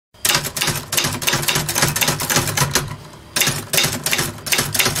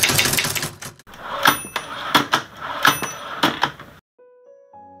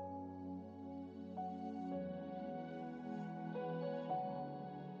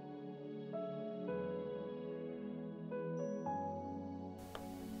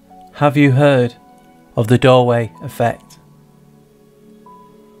Have you heard of the doorway effect?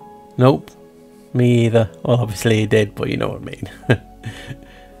 Nope, me either. Well, obviously he did, but you know what I mean.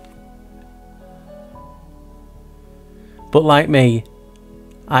 But like me,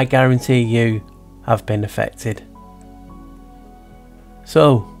 I guarantee you have been affected.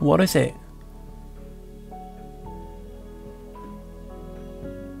 So, what is it?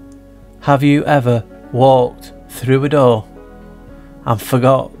 Have you ever walked through a door and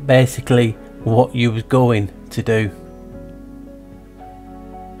forgot basically what you was going to do?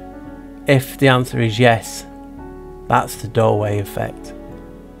 If the answer is yes, that's the doorway effect.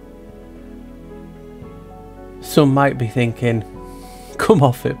 Some might be thinking, come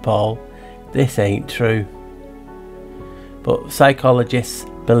off it, Paul, this ain't true. But psychologists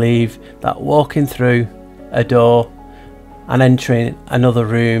believe that walking through a door and entering another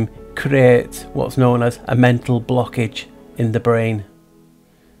room creates what's known as a mental blockage in the brain.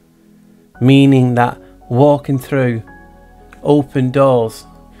 Meaning that walking through open doors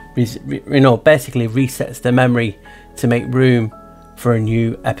basically resets the memory to make room for a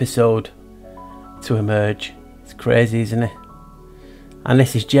new episode to emerge. It's crazy, isn't it? And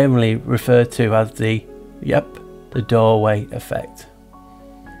this is generally referred to as the doorway effect.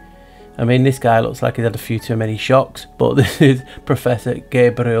 I mean, this guy looks like he's had a few too many shocks, but this is Professor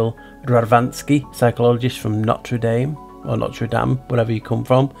Gabriel Radvansky, psychologist from Notre Dame, wherever you come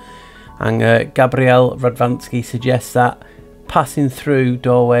from. And Gabriel Radvansky suggests that passing through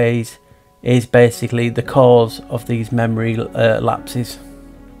doorways is basically the cause of these memory lapses.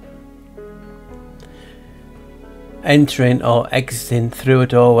 Entering or exiting through a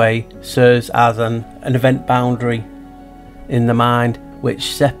doorway serves as an event boundary in the mind,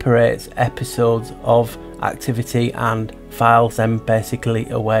 which separates episodes of activity and files them basically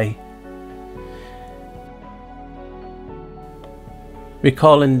away.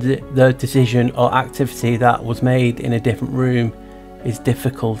 Recalling the decision or activity that was made in a different room is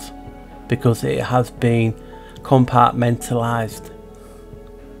difficult because it has been compartmentalized.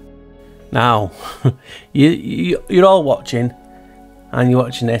 Now, you're all watching, and you're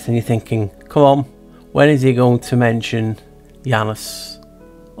watching this and you're thinking, come on, when is he going to mention Janus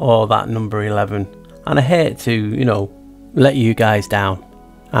or that number 11? And I hate to, let you guys down.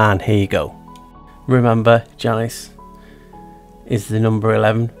 And here you go. Remember, Janus is the number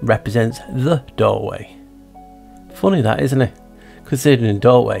 11, represents the doorway. Funny that, isn't it? Considering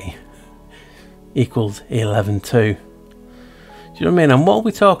doorway equals 11 too. Do you know what I mean? And what are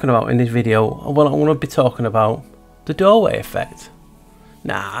we talking about in this video? Well, I'm going to be talking about the doorway effect.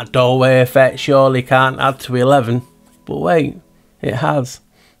 Nah, doorway effect surely can't add to 11. But wait, it has.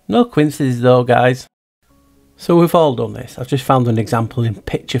 No coincidence though, guys. So we've all done this. I've just found an example in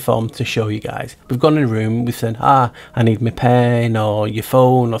picture form to show you guys. We've gone in a room, we've said, I need my pen or your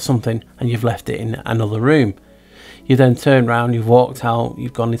phone or something, and you've left it in another room. You then turn around, you've walked out,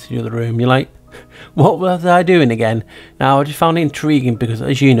 you've gone into the other room, you're like, what was I doing again? Now, I just found it intriguing because,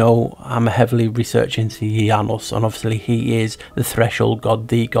 as you know, I'm heavily researching into Janus, and obviously he is the threshold god,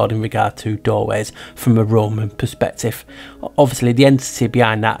 the god in regard to doorways from a Roman perspective. Obviously, the entity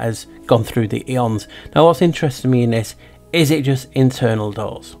behind that has gone through the eons. Now, what's interesting me in this, is it just internal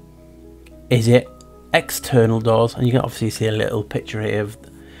doors? Is it external doors? And you can obviously see a little picture here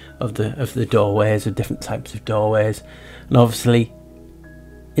of the doorways, of different types of doorways, and obviously,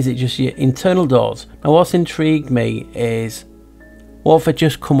 is it just your internal doors? Now, what's intrigued me is, what if I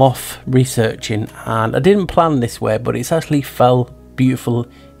just come off researching, and I didn't plan this way, but it's actually fell beautiful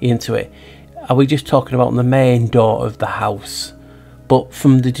into it. Are we just talking about the main door of the house? But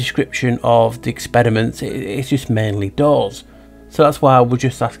from the description of the experiments, it's just mainly doors. So that's why I was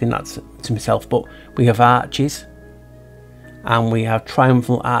just asking that to myself. But we have arches, and we have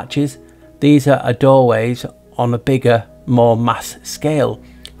triumphal arches. These are doorways on a bigger, more mass scale.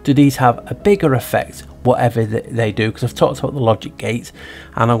 Do these have a bigger effect, whatever they do? Because I've talked about the logic gates,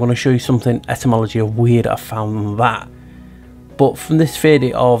 and I'm going to show you something, etymology of weird I found on that. But from this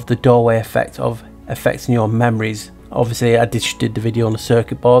theory of the doorway effect, of affecting your memories, obviously I did the video on the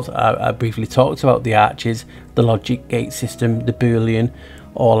circuit board. I briefly talked about the arches, the logic gate system, the Boolean,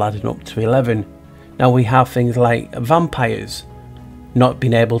 all adding up to 11. Now we have things like vampires not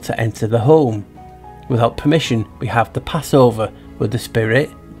being able to enter the home without permission. We have the Passover, with the spirit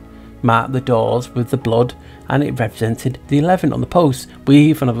marked the doors with the blood, and it represented the 11 on the post. We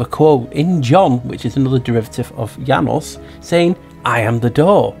even have a quote in John, which is another derivative of Janus, saying, I am the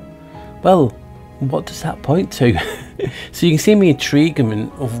door. Well, what does that point to? So you can see me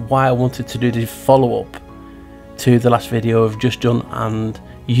intriguement of why I wanted to do this follow-up to the last video I've just done and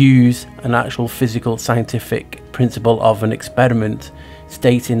use an actual physical scientific principle of an experiment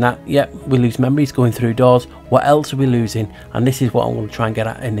stating that, yep, we lose memories going through doors. What else are we losing? And this is what I'm going to try and get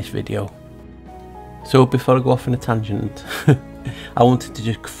at in this video. So before I go off on a tangent, I wanted to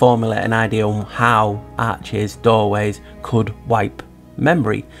just formulate an idea on how arches, doorways could wipe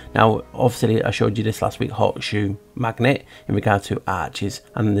memory. Now obviously I showed you this last week, horseshoe magnet, in regard to arches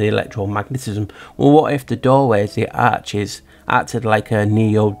and the electromagnetism. Well, what if the doorways, the arches, acted like a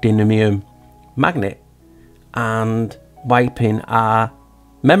neodymium magnet and wiping our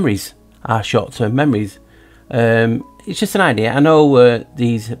memories, our short-term memories? It's just an idea. I know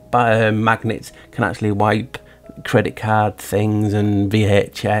these magnets can actually wipe credit card things and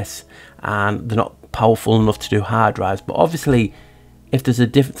VHS, and they're not powerful enough to do hard drives, but obviously if there's a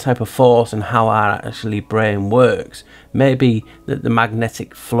different type of force and how our actually brain works, maybe that the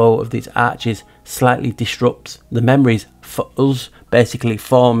magnetic flow of these arches slightly disrupts the memories for us, basically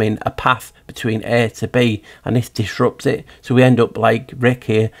forming a path between A to B, and this disrupts it, so we end up like Rick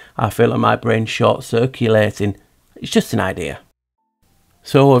here. I feel like my brain short circulating. It's just an idea.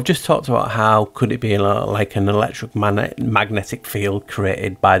 So I've just talked about how could it be like an electromagnetic field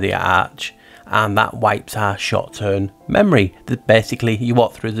created by the arch, and that wipes our short-term memory. That basically you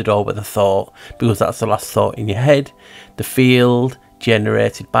walk through the door with a thought, because that's the last thought in your head. The field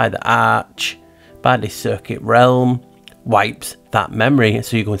generated by the arch, by this circuit realm, wipes that memory. And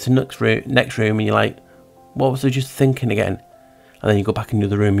so you go into the next room and you're like, what was I just thinking again? And then you go back into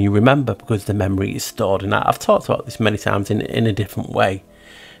the room and you remember, because the memory is stored in that. I've talked about this many times in a different way.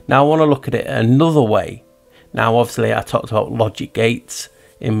 Now I want to look at it another way. Now obviously I talked about logic gates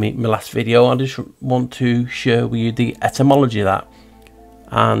in my last video. I just want to share with you the etymology of that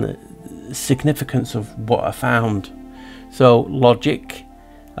and the significance of what I found. So logic,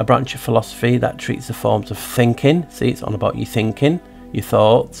 a branch of philosophy that treats the forms of thinking. See, it's on about your thinking, your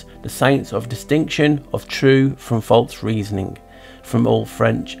thoughts, the science of distinction of true from false reasoning. From Old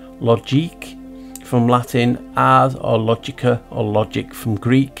French, logique, from Latin ars or logica, or logic from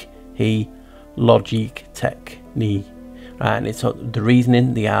Greek, logic technique. Right, and it's the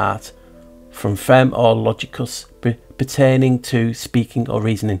reasoning, the art, from fem or logicus, pertaining to speaking or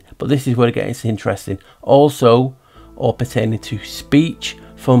reasoning. But this is where it gets interesting. Also, or pertaining to speech,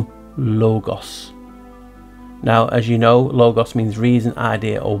 from logos. Now, as you know, logos means reason,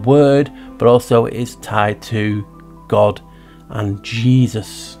 idea or word, but also it is tied to God and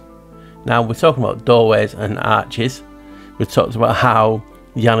Jesus. Now we're talking about doorways and arches. We talked about how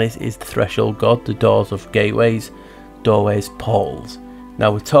Janus is the threshold god, the doors of gateways, doorways, portals.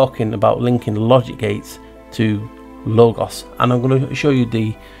 Now we're talking about linking logic gates to logos, and I'm going to show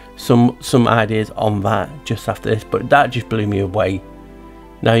you some ideas on that just after this, but that just blew me away.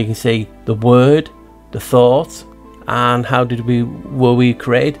 Now you can see the word, the thought, and how were we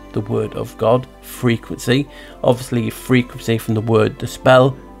created? The word of God, frequency. Obviously frequency from the word, the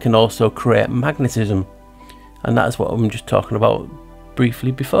spell, can also create magnetism, and that's what I'm just talking about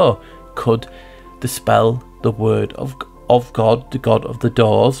briefly before. Could the spell, the word of God, the God of the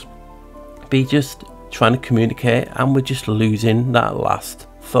doors, be just trying to communicate, and we're just losing that last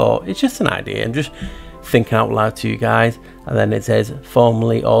thought? It's just an idea. I'm just thinking out loud to you guys. And then it says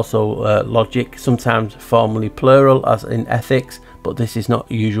formally also logic, sometimes formally plural as in ethics, but this is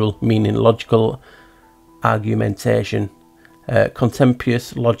not usual, meaning logical argumentation.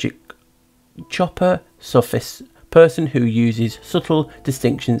 Contemptuous logic chopper, sophist, person who uses subtle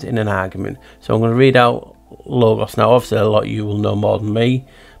distinctions in an argument. So I'm going to read out logos. Now obviously a lot of you will know more than me,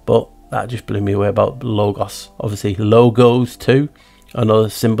 but that just blew me away about logos. Obviously logos too, another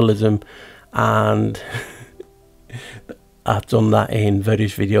symbolism, and I've done that in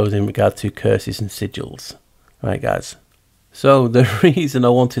various videos in regard to curses and sigils. Right guys, so the reason I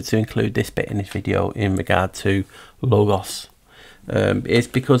wanted to include this bit in this video in regard to logos is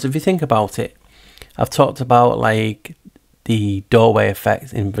because if you think about it, I've talked about like the doorway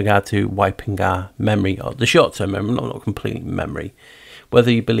effect in regard to wiping our memory, or the short-term memory, not complete memory.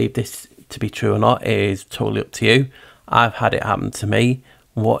 Whether you believe this to be true or not is totally up to you. I've had it happen to me.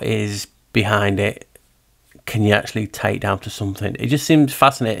 What is behind it? Can you actually tie it down to something? It just seems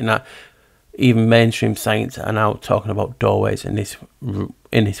fascinating that even mainstream science are now talking about doorways in this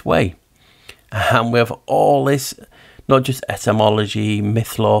way, and we have all this, not just etymology,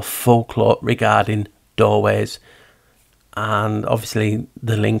 myth lore, folklore regarding doorways, and obviously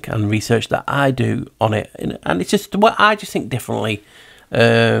the link and research that I do on it, and it's just what I just think differently,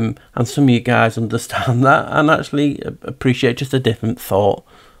 and some of you guys understand that and actually appreciate just a different thought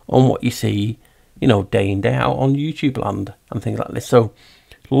on what you see, you know, day in day out on YouTube land and things like this. So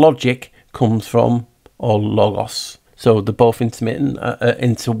logic comes from, or logos. So they're both intermittent,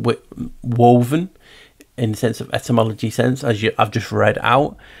 interwoven in the sense of etymology sense, as I've just read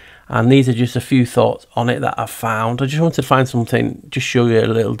out. And these are just a few thoughts on it that I've found. I just wanted to find something, just show you a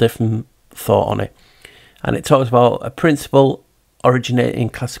little different thought on it. And it talks about a principle originating in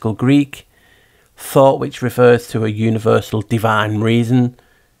classical Greek, thought which refers to a universal divine reason,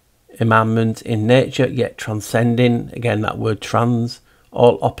 immanent in nature yet transcending, again that word trans,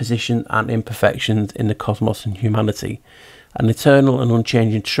 all opposition and imperfections in the cosmos and humanity, an eternal and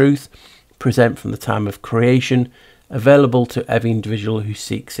unchanging truth present from the time of creation, available to every individual who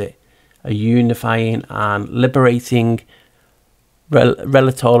seeks it, a unifying and liberating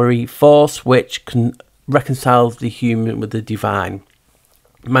relatory force which reconciles the human with the divine,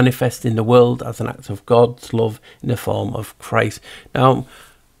 manifest in the world as an act of God's love in the form of Christ. Now,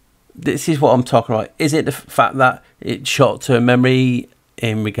 this is what I'm talking about. Is it the fact that it's short-term memory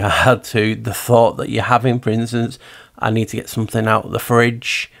in regard to the thought that you're having? For instance, I need to get something out of the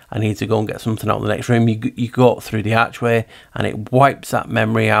fridge, I need to go and get something out of the next room. You go up through the archway and it wipes that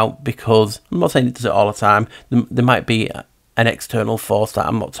memory out, because I'm not saying it does it all the time. There might be an external force that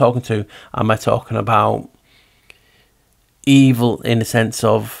I'm not talking to. Am I talking about evil in the sense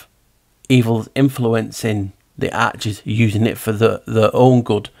of evil influencing the archers, using it for their own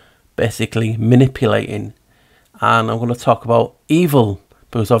good, basically manipulating? And I'm going to talk about evil,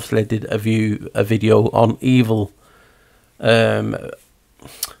 because obviously I did a video on evil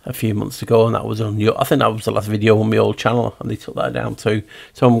a few months ago, and that was on I think that was the last video on my old channel, and they took that down too.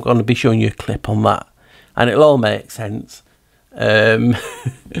 So I'm going to be showing you a clip on that, and it'll all make sense. I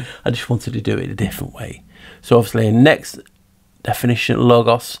just wanted to do it a different way. So obviously, next definition,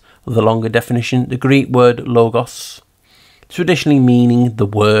 logos, the longer definition, the Greek word logos, traditionally meaning the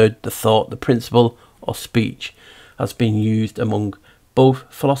word, the thought, the principle or speech, has been used among both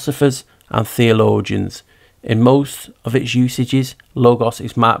philosophers and theologians. In most of its usages, logos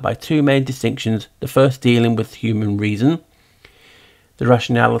is marked by two main distinctions. The first dealing with human reason, the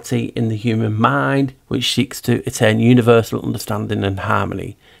rationality in the human mind, which seeks to attain universal understanding and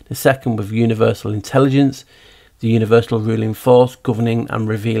harmony. The second with universal intelligence, the universal ruling force governing and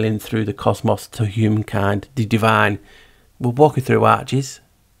revealing through the cosmos to humankind, the divine. We're walking through arches,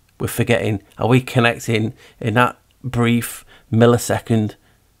 we're forgetting, are we connecting in that brief millisecond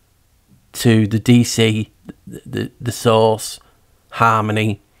to the DC, the source,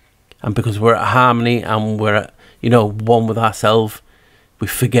 harmony? And because we're at harmony and we're at, one with ourselves, we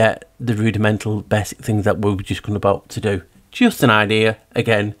forget the rudimental basic things that we're just about to do. Just an idea,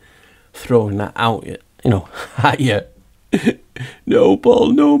 again, throwing that out, at you. No,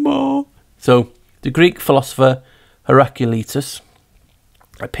 Paul, no more. So the Greek philosopher Heraclitus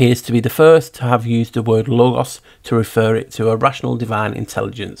appears to be the first to have used the word logos to refer it to a rational divine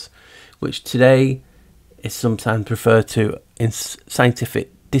intelligence, which today is sometimes referred to in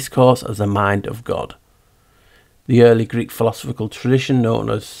scientific discourse as the mind of God. The early Greek philosophical tradition known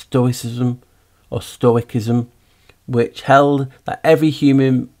as Stoicism, which held that every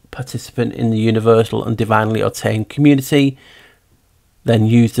human participant in the universal and divinely ordained community, then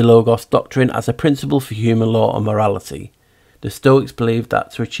used the Logos doctrine as a principle for human law and morality. The Stoics believed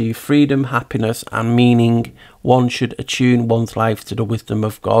that to achieve freedom, happiness and meaning, one should attune one's life to the wisdom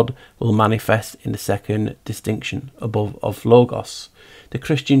of God, will manifest in the second distinction above of Logos. The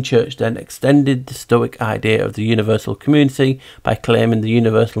Christian Church then extended the Stoic idea of the universal community by claiming the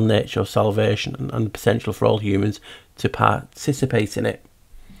universal nature of salvation and the potential for all humans to participate in it.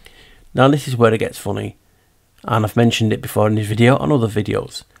 Now this is where it gets funny, and I've mentioned it before in this video and other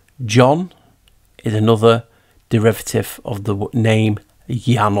videos. John is another derivative of the name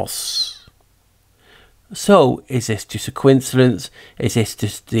Janus. So is this just a coincidence? Is this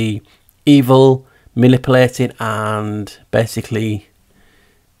just the evil manipulating and basically,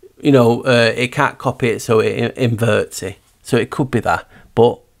 it can't copy it, so it inverts it? So it could be that,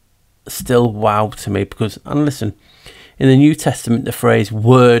 but still wow to me, because, and listen, in the New Testament, the phrase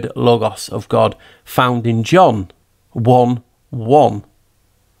word logos of God found in John 1:1.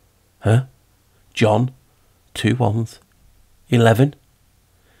 John 2 1s, 11.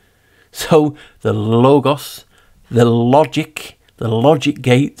 So the logos, the logic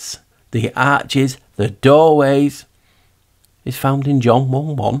gates, the arches, the doorways is found in John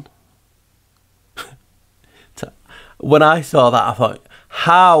 1:1. When I saw that, I thought,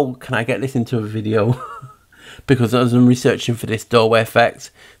 how can I get this into a video? Because as I'm researching for this doorway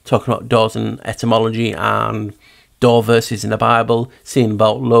effect, talking about doors and etymology and door verses in the Bible, seeing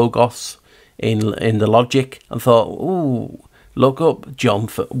about logos in the logic, and thought, ooh, look up John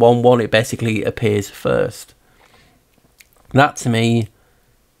 1:1. It basically appears first. That to me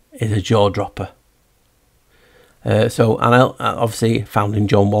is a jaw dropper. Obviously found in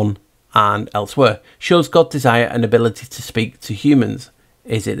John 1 and elsewhere. Shows God's desire and ability to speak to humans.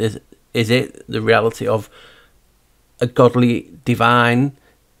 Is it the reality of a godly divine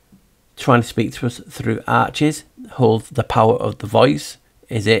trying to speak to us through arches, holds the power of the voice?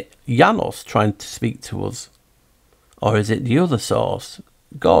 Is it Janus trying to speak to us? Or is it the other source,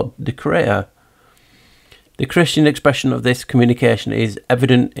 God, the creator? The Christian expression of this communication is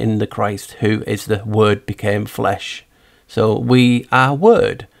evident in the Christ, who is the Word became flesh. So we are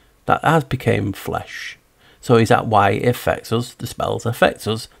Word that has become flesh. So is that why it affects us? The spells affect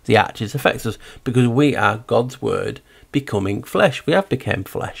us, the arches affect us, because we are God's Word becoming flesh. We have become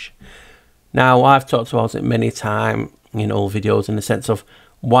flesh. Now, I've talked about it many times in all videos, in the sense of,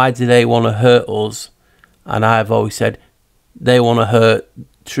 why do they want to hurt us? And I've always said they want to hurt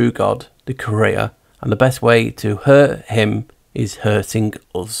true God, the creator, and the best way to hurt him is hurting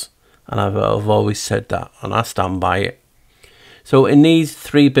us. And I've always said that, and I stand by it. So in these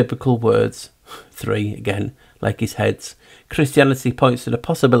three biblical words, three again, like his heads, Christianity points to the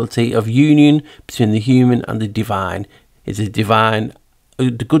possibility of union between the human and the divine. Is the divine the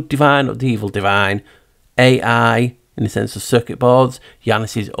good divine or the evil divine? AI, in the sense of circuit boards,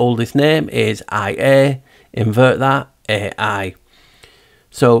 Janus's oldest name is IA. Invert that, AI.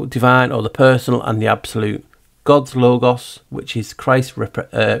 So divine or the personal and the absolute. God's logos, which is Christ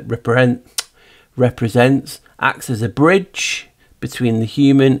represents, acts as a bridge between the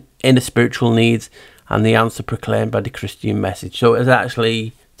human inner spiritual needs and the answer proclaimed by the Christian message. So it's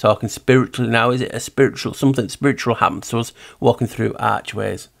actually talking spiritually now. Is it a spiritual, something spiritual happens to us walking through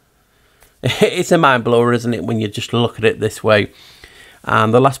archways? It's a mind blower, isn't it, when you just look at it this way?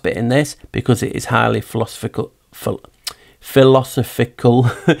 And the last bit in this, because it is highly philosophical,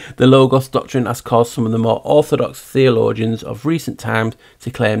 the Logos doctrine has caused some of the more orthodox theologians of recent times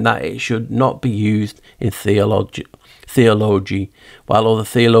to claim that it should not be used in theology, while other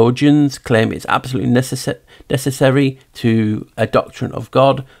theologians claim it's absolutely necessary to a doctrine of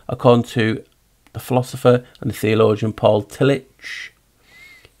God, according to the philosopher and the theologian Paul Tillich.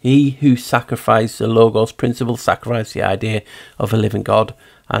 He who sacrificed the Logos principle sacrificed the idea of a living God,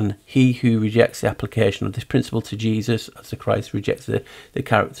 and he who rejects the application of this principle to Jesus as the Christ rejects the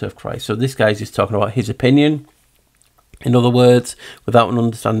character of Christ. So this guy's just talking about his opinion. In other words, without an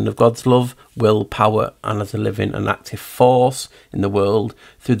understanding of God's love, will, power, and as a living and active force in the world,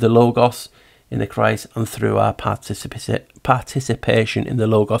 through the Logos in the Christ, and through our participation in the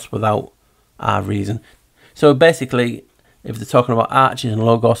Logos without our reason. So basically, if they're talking about arches and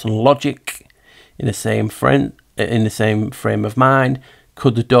Logos and logic in the same frame of mind,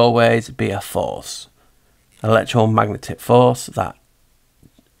 could the doorways be a force, an electromagnetic force that,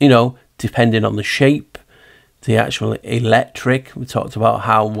 you know, depending on the shape, the actual electric, we talked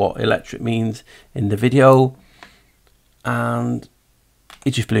about what electric means in the video, and it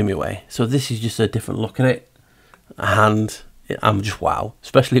just blew me away. So this is just a different look at it, and I'm just wow,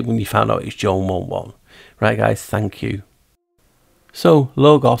 especially when you found out it's John 1:1. Right guys, thank you. So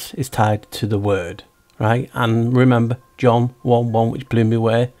Logos is tied to the word, right? And remember John 1:1, which blew me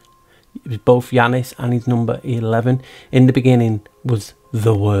away. It was both Janus and his number 11. In the beginning was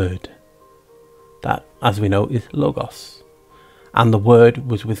the Word. That, as we know, is Logos. And the Word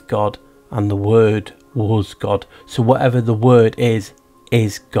was with God, and the Word was God. So whatever the Word is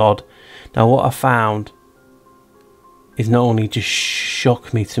God. Now what I found is not only just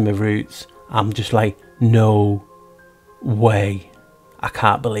shocked me to my roots, I'm just like, no way. I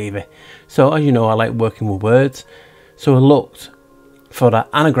can't believe it. So as you know, I like working with words. So I looked for the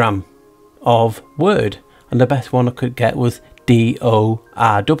anagram of word, and the best one I could get was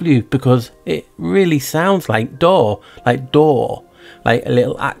DORW, because it really sounds like door, like a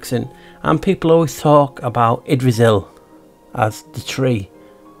little accent. And people always talk about Idrisil as the tree.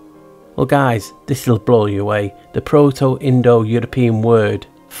 Well guys, this will blow you away. The Proto-Indo-European word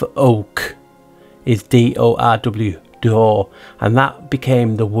for oak is DORW, door, and that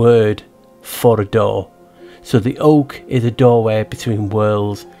became the word for a door. So the oak is a doorway between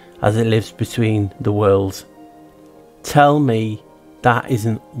worlds, as it lives between the worlds. Tell me that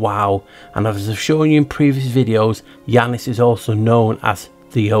isn't wow. And as I've shown you in previous videos, Janus is also known as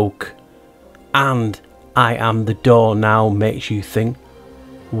the oak, and I am the door now makes you think,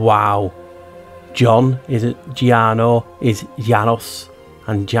 wow. John is Giano, is Janus,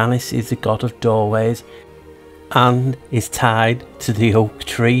 and Janus is the god of doorways and is tied to the oak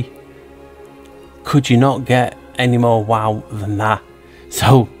tree. Could you not get any more wow than that?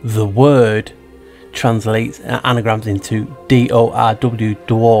 So the word translates anagrams into DORW,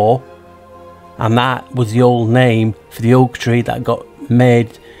 door, and that was the old name for the oak tree that got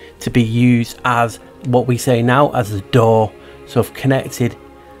made to be used as what we say now as the door. So I've connected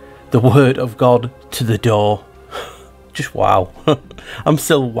the word of God to the door. Just wow. I'm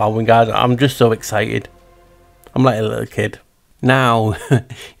still wowing, guys. I'm just so excited. I'm like a little kid. Now, you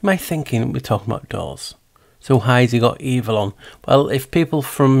might be thinking we're talking about doors. So how's he got evil on? Well, if people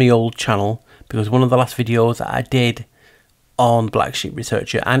from my old channel, because one of the last videos that I did on Black Sheep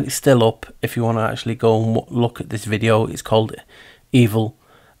Researcher, and it's still up if you want to actually go and look at this video. It's called Evil.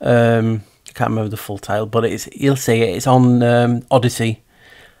 I can't remember the full title, but you'll see it. It's on Odyssey,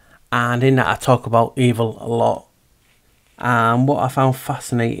 and in that I talk about evil a lot. And what I found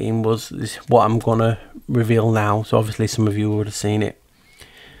fascinating was this, what I'm gonna reveal now. So obviously some of you would have seen it,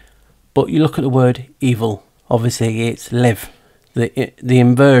 but you look at the word evil. Obviously it's live. The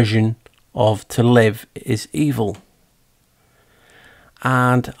inversion of to live is evil.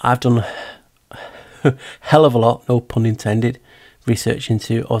 And I've done a hell of a lot, no pun intended, research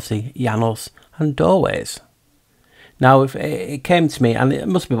into obviously Janus and doorways. Now, if it came to me, and it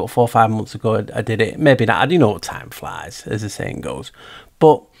must be about 4 or 5 months ago I did it, maybe not, I do know what time flies, as the saying goes,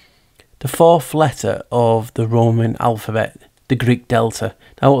 but the 4th letter of the Roman alphabet, the Greek delta.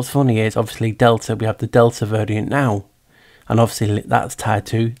 Now what's funny is, obviously delta, we have the delta variant now, and obviously that's tied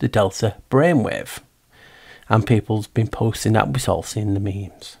to the delta brainwave. And people's been posting that, we've all seen the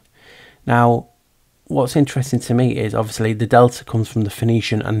memes. Now, what's interesting to me is obviously the delta comes from the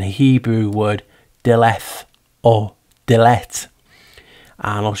Phoenician and the Hebrew word deleth or delet.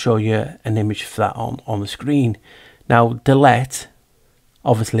 And I'll show you an image for that on the screen. Now, delet,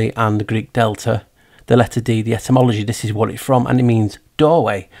 obviously, and the Greek delta, the letter D, the etymology, this is what it's from, and it means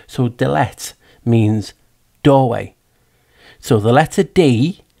doorway. So delet means doorway. So the letter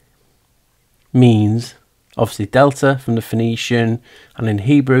D means obviously delta from the Phoenician, and in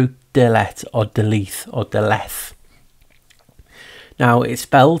Hebrew delet or deleth or deleth. Now it's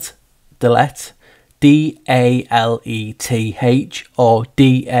spelled delet, D-A-L-E-T-H or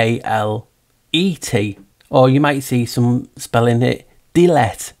D-A-L-E-T, or you might see some spelling it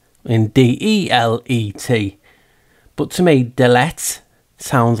delet in D-E-L-E-T, but to me delet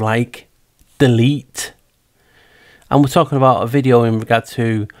sounds like delete. And we're talking about a video in regard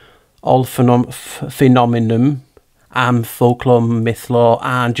to all phenomenon and folklore, mythlore,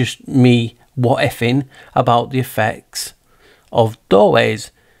 and just me what ifing about the effects of doorways.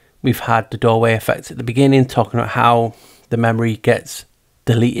 We've had the doorway effect at the beginning, talking about how the memory gets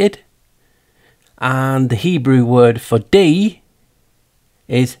deleted, and the Hebrew word for D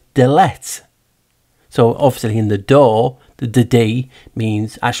is delet. So obviously in the door, the D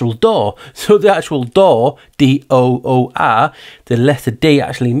means actual door. So the actual door, D-O-O-R, the letter D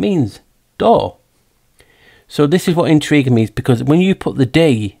actually means door. So this is what intrigued me, is because when you put the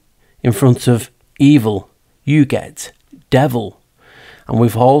D in front of evil, you get devil. And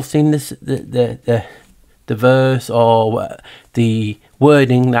we've all seen this, the verse or the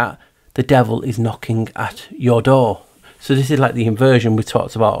wording that the devil is knocking at your door. So this is like the inversion we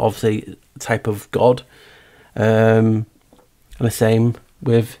talked about, obviously type of God. And the same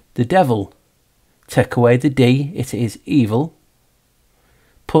with the devil. Take away the D, it is evil.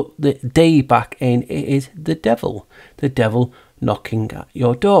 Put the D back in, it is the devil. The devil knocking at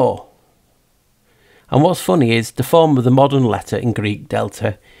your door. And what's funny is the form of the modern letter in Greek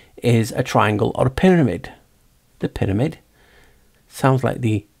delta is a triangle or a pyramid. The pyramid sounds like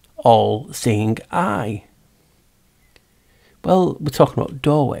the all-seeing eye. Well, we're talking about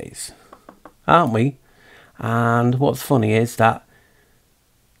doorways, aren't we? And what's funny is that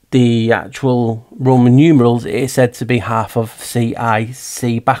the actual Roman numerals is said to be half of C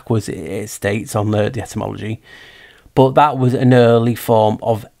backwards, it states on the etymology. But that was an early form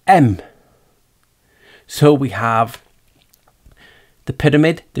of M. So we have the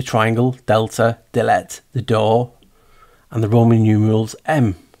pyramid, the triangle, delta, delet, the door, and the Roman numerals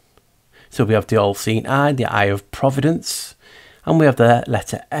M. So we have the all-seeing eye, the eye of providence, and we have the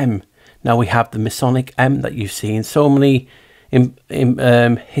letter M. Now we have the Masonic M that you see in so many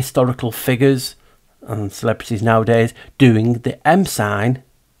historical figures and celebrities nowadays doing the M sign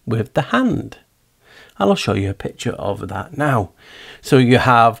with the hand. And I'll show you a picture of that now. So you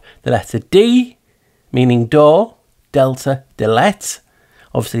have the letter D, meaning door, delta, delet.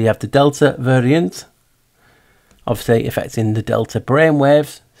 Obviously you have the delta variant, obviously affecting the delta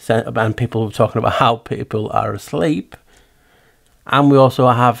brainwaves, and people were talking about how people are asleep. And we also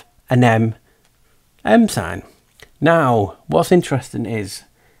have an M sign. Now, what's interesting is,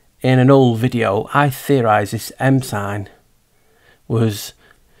 in an old video, I theorised this M sign was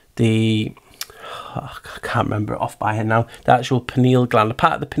the, I can't remember it off by head now, the actual pineal gland, a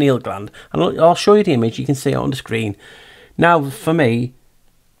part of the pineal gland. And I'll show you the image, you can see it on the screen. Now, for me,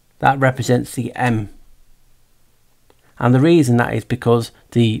 that represents the M. And the reason that is because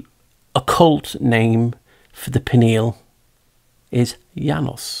the occult name for the pineal is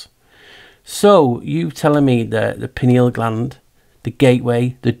Janus. So you telling me that the pineal gland, the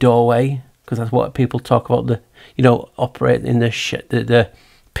gateway, the doorway, because that's what people talk about, the, you know, operate in the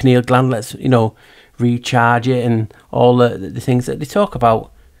pineal gland, let's, you know, recharge it and all the things that they talk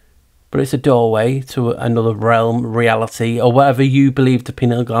about. But it's a doorway to another realm, reality, or whatever you believe the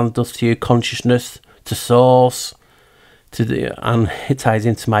pineal gland does to your consciousness, to source, and it ties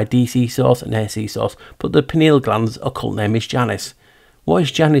into my DC source and AC source. But the pineal gland's occult name is Janus. What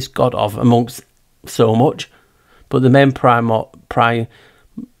is Janus god of amongst so much? But the main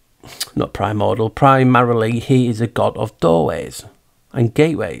primarily he is a god of doorways and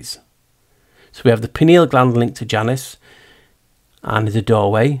gateways. So we have the pineal gland linked to Janus and is a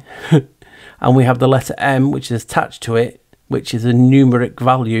doorway. And we have the letter M, which is attached to it, which is a numeric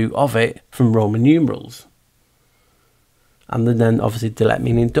value of it from Roman numerals. And then obviously Delet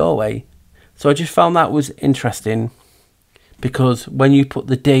meaning doorway. So I just found that was interesting, because when you put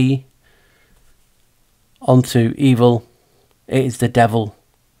the D onto evil, it is the devil.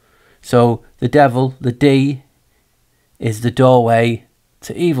 So the devil, the D, is the doorway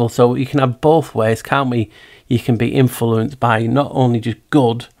to evil. So you can have both ways, can't we? You can be influenced by not only just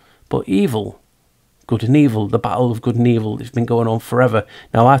good, but evil. Good and evil, the battle of good and evil. It's been going on forever.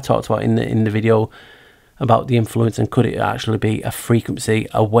 Now I talked about in the video about the influence, and could it actually be a frequency,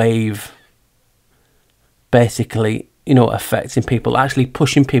 a wave, basically, you know, affecting people, actually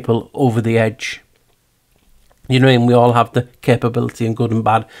pushing people over the edge. You know, and we all have the capability in good and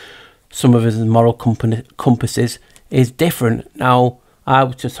bad. Some of us moral compasses is different. Now, I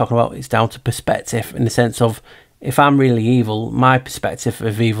was just talking about it's down to perspective, in the sense of, if I'm really evil, my perspective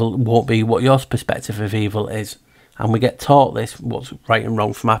of evil won't be what your perspective of evil is. And we get taught this, what's right and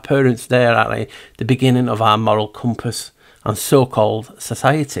wrong, from our parents there at the beginning of our moral compass and so-called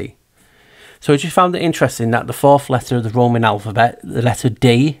society. So I just found it interesting that the fourth letter of the Roman alphabet, the letter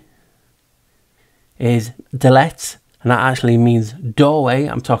D, is Delet, and that actually means doorway.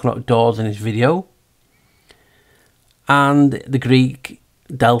 I'm talking about doors in this video. And the Greek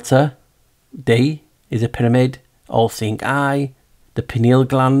delta, D, is a pyramid, all-seeing eye, the pineal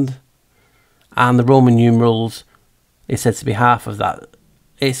gland, and the Roman numerals is said to be half of that.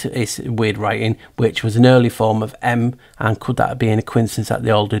 It's weird writing, which was an early form of M, and could that be a coincidence that they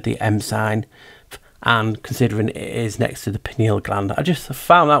all did the M sign? And considering it is next to the pineal gland, I just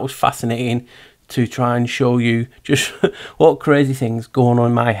found that was fascinating to try and show you just what crazy things going on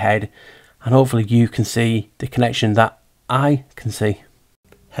in my head, and hopefully you can see the connection that I can see.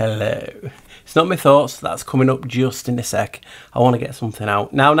 Hello. It's not my thoughts, that's coming up just in a sec. I want to get something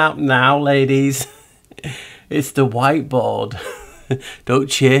out. Now, ladies. It's the whiteboard. Don't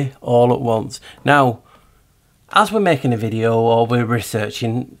cheer all at once. Now, as we're making a video or we're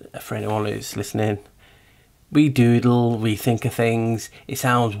researching, for anyone who's listening, we doodle, we think of things. It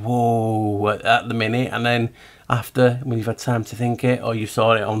sounds whoa at the minute, and then after, when you've had time to think it, or you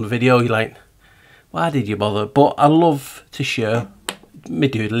saw it on the video, you're like, why did you bother? But I love to share my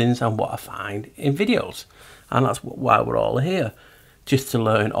doodlings and what I find in videos, and that's why we're all here, just to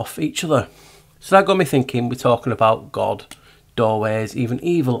learn off each other. So that got me thinking, we're talking about God, doorways, even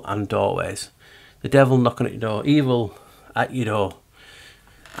evil and doorways. The devil knocking at your door, evil at your door.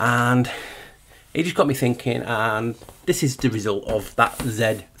 And it just got me thinking, and this is the result of that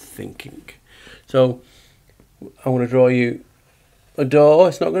Z thinking. So I want to draw you a door.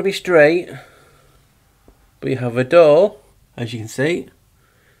 It's not going to be straight, but you have a door, as you can see,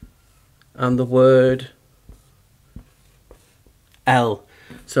 and the word L.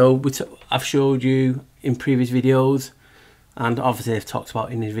 So I've showed you in previous videos, and obviously I've talked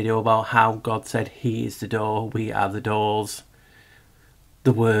about in this video, about how God said he is the door, we are the doors,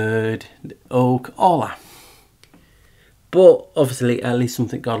 the word, the oak, all that. But obviously at least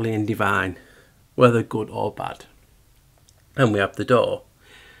something godly and divine, whether good or bad. And we have the door.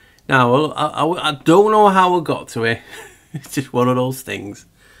 Now, I don't know how we got to it. It's just one of those things.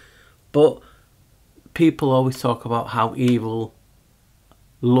 But people always talk about how evil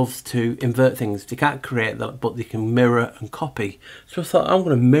loves to invert things. They can't create that, but they can mirror and copy. So I thought, I'm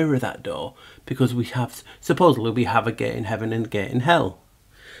going to mirror that door, because we have, supposedly we have a gate in heaven and a gate in hell.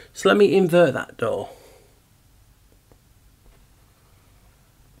 So let me invert that door.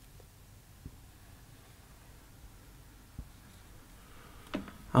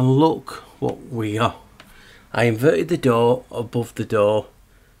 And look what we are. I inverted the door above the door,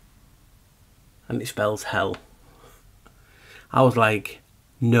 and it spells hell. I was like,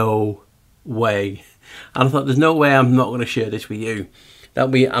 no way. And I thought, there's no way I'm not going to share this with you. that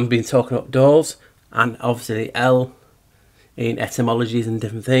I've been talking about doors, and obviously the L in etymologies and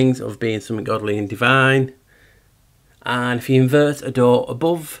different things of being something godly and divine. And if you invert a door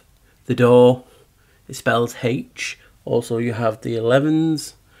above the door, it spells H. Also, you have the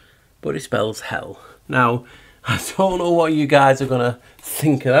 11s, but it spells hell. Now, I don't know what you guys are going to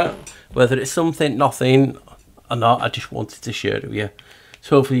think of that, whether it's something, nothing, or not. I just wanted to share it with you.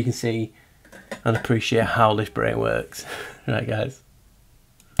 So hopefully you can see and appreciate how this brain works. Right, guys?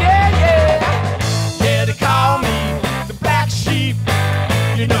 Yeah, they call me the black sheep.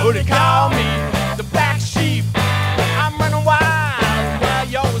 You know they call me the black sheep. I'm running wild while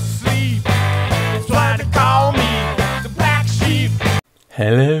you're asleep. That's why they call me the black sheep.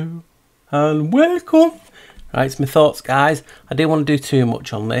 Hello and welcome. Right, it's my thoughts, guys. I didn't want to do too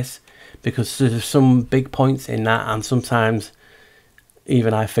much on this because there's some big points in that, and sometimes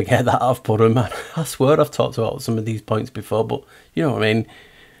even I forget that I've put them. I swear I've talked about some of these points before, but you know what I mean.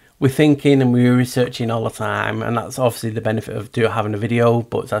 We're thinking and we're researching all the time, and that's obviously the benefit of having a video,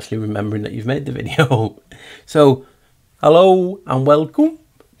 but it's actually remembering that you've made the video. So, hello and welcome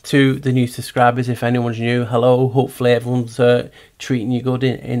to the new subscribers. If anyone's new, hello. Hopefully everyone's treating you good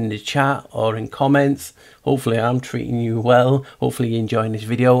in the chat or in comments. Hopefully I'm treating you well. Hopefully you're enjoying this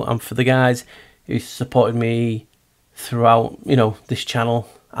video. And for the guys who supported me throughout, you know, this channel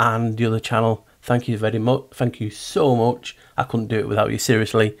and the other channel, thank you very much. Thank you so much. I couldn't do it without you,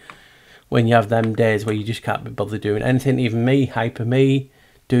 seriously. When you have them days where you just can't be bothered doing anything, even me, hyper me,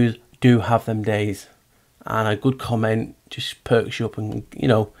 do have them days. And a good comment just perks you up and, you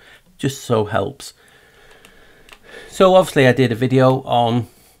know, just so helps. So obviously I did a video on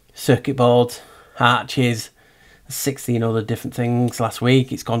circuit boards, arches, 16 other different things last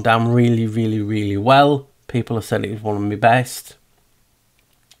week. It's gone down really, really, really well. People have said it was one of my best.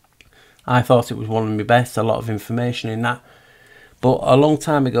 I thought it was one of my best, a lot of information in that. But a long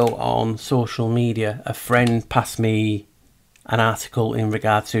time ago on social media, a friend passed me an article in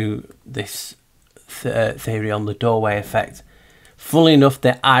regard to this theory on the doorway effect. Funnily enough,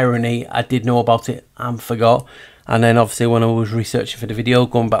 the irony, I did know about it and forgot. And then obviously when I was researching for the video,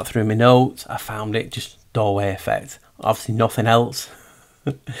 going back through my notes, I found it just doorway effect. Obviously nothing else.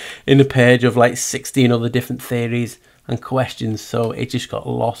 In a page of like 16 other different theories and questions, so it just got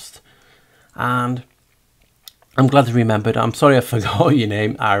lost. And I'm glad I remembered. I'm sorry I forgot your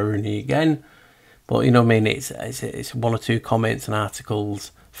name, irony again. But you know what I mean, it's one or two comments and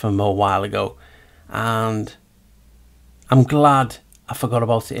articles from a while ago. And I'm glad I forgot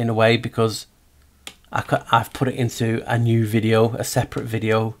about it in a way, because I've put it into a new video, a separate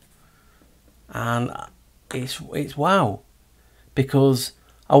video. And it's wow. Because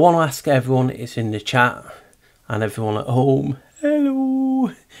I want to ask everyone, it's in the chat, and everyone at home,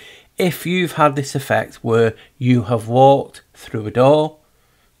 hello. If you've had this effect where you have walked through a door,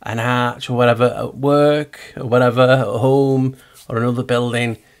 an arch or whatever, at work or whatever, at home or another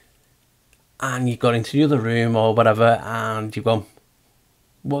building, and you've got into the other room or whatever, and you've gone,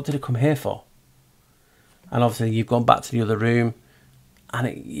 what did I come here for? And obviously you've gone back to the other room, and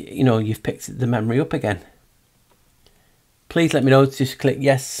it, you know, you've picked the memory up again. Please let me know. Just click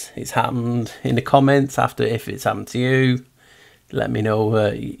yes, it's happened in the comments after, if it's happened to you. Let me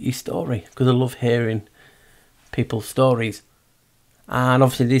know your story, because I love hearing people's stories. And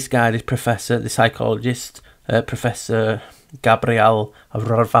obviously this guy, this professor, the psychologist, Professor Gabriel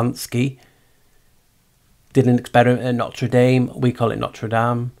Ravansky, did an experiment at Notre Dame. We call it Notre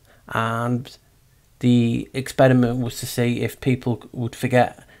Dame. And the experiment was to see if people would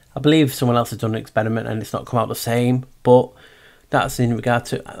forget. I believe someone else has done an experiment and it's not come out the same. But that's in regard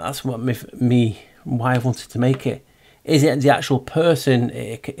to, that's what why I wanted to make it. Is it the actual person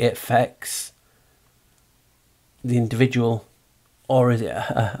it affects, the individual, or is it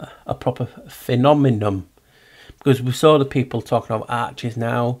a proper phenomenon? Because we saw the people talking about arches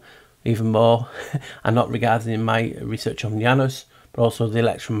now, even more, and not regarding my research on Janus, but also the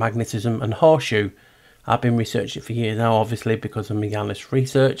electromagnetism and horseshoe. I've been researching it for years now, obviously, because of my Janus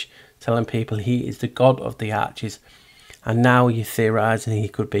research, telling people he is the god of the arches. And now you're theorising he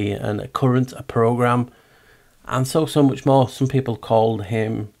could be a current, a program, and so much more. Some people called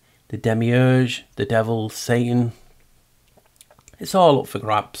him the demiurge, the devil, Satan. It's all up for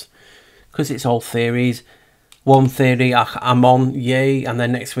grabs, because it's all theories. One theory I'm on, yay, and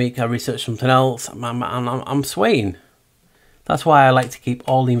then next week I research something else, and I'm swaying. That's why I like to keep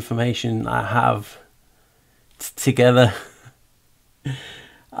all the information I have together.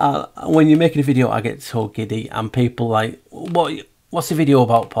 When you're making a video, I get so giddy, and people like, what's the video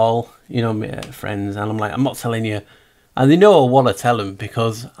about, Paul? You know, my friends, and I'm like, I'm not telling you. And they know I want to tell them,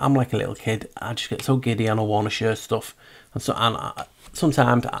 because I'm like a little kid. I just get so giddy and I want to share stuff. And so, and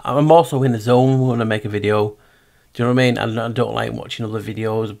sometimes I'm also in the zone when I make a video. Do you know what I mean? And I don't like watching other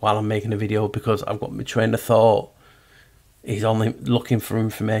videos while I'm making a video, because I've got my train of thought. He's only looking for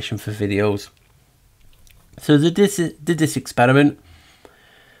information for videos. So they did this experiment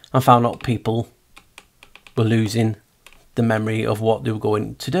and found out people were losing the memory of what they were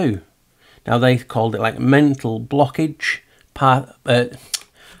going to do. Now they called it like mental blockage,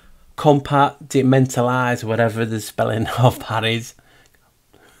 compartmentalize, whatever the spelling of that is.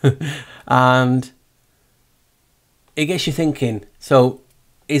 And it gets you thinking, so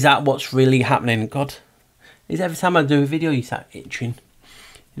is that what's really happening? God, is every time I do a video you start itching?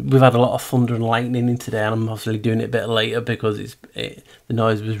 We've had a lot of thunder and lightning in today, and I'm obviously doing it a bit later because the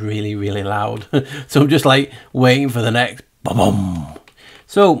noise was really, really loud. So I'm just like waiting for the next boom.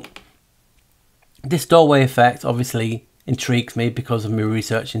 So this doorway effect obviously intrigues me because of my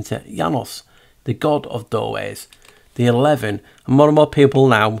research into Janus, the god of doorways, the 11. And more and more people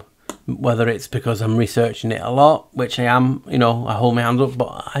now, whether it's because I'm researching it a lot, which I am, you know, I hold my hand up,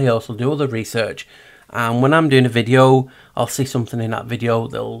 but I also do other research. And when I'm doing a video, I'll see something in that video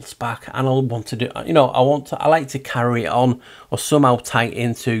that'll spark, and I'll want to do, you know, I like to carry it on or somehow tie it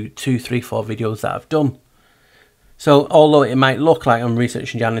into 2, 3, 4 videos that I've done. So although it might look like I'm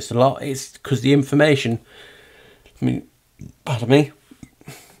researching Janus a lot, it's because the information, I mean, pardon me,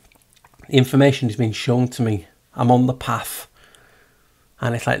 the information has been shown to me. I'm on the path.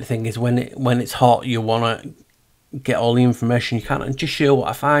 And it's like, the thing is, when it's hot, you want to get all the information you can and just share what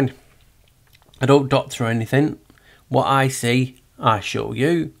I find. I don't doctor or anything. What I see, I show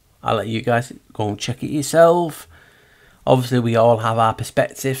you. I let you guys go and check it yourself. Obviously, we all have our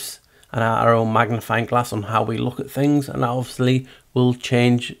perspectives and our own magnifying glass on how we look at things, and that obviously will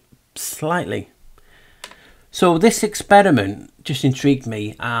change slightly. So this experiment just intrigued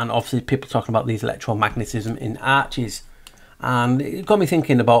me, and obviously people talking about these electromagnetism in arches, and it got me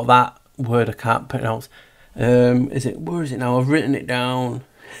thinking about that word I can't pronounce. Where is it now? I've written it down.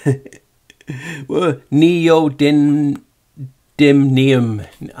 Neodymium,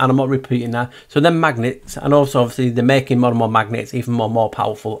 and I'm not repeating that. So they're magnets, and also obviously they're making more and more magnets, even more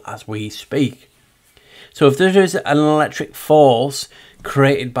powerful as we speak. So if there is an electric force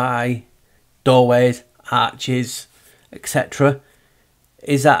created by doorways, arches, etc.,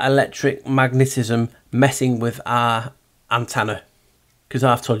 is that electric magnetism messing with our antenna? Because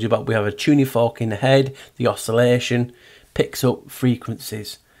I've told you about, we have a tuning fork in the head, the oscillation picks up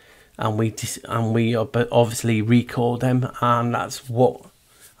frequencies, and we obviously recode them, and that's what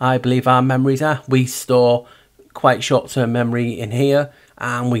I believe our memories are. We store quite short-term memory in here,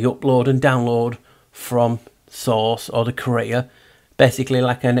 and we upload and download from source or the creator, basically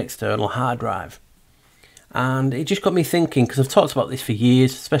like an external hard drive. And it just got me thinking, because I've talked about this for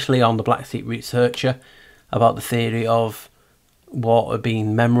years, especially on the Black Seat Researcher, about the theory of water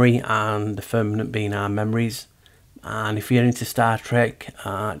being memory and the firmament being our memories. And if you're into Star Trek,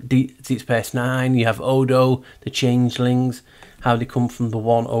 Deep Space Nine, you have Odo, the changelings, how they come from the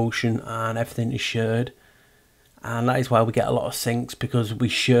one ocean and everything is shared. And that is why we get a lot of syncs, because we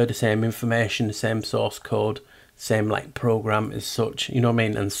share the same information, the same source code, same like program as such, you know what I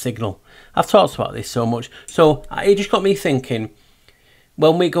mean, and signal. I've talked about this so much. So it just got me thinking,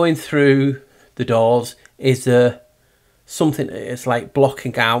 when we're going through the doors, is there something that's like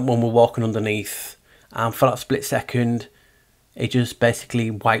blocking out when we're walking underneath, and for that split second it just basically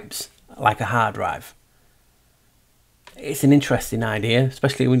wipes like a hard drive? It's an interesting idea,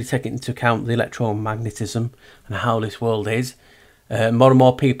 especially when you take into account the electromagnetism and how this world is. More and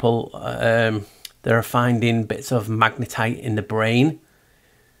more people they're finding bits of magnetite in the brain.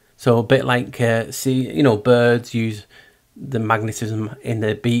 So a bit like birds use the magnetism in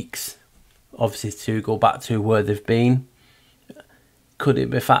their beaks, obviously to go back to where they've been. Could it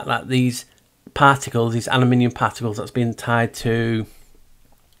be the fact that these particles, these aluminium particles that's been tied to,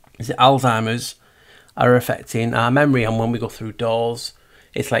 is it Alzheimer's, are affecting our memory? And when we go through doors,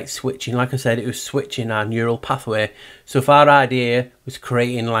 it's like switching, like I said, it was switching our neural pathway. So if our idea was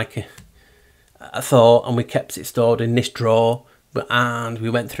creating like a thought, and we kept it stored in this drawer, and we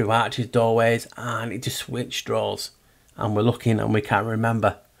went through arches, doorways, and it just switched drawers, and we're looking and we can't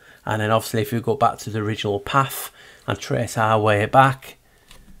remember. And then obviously if we go back to the original path and trace our way back,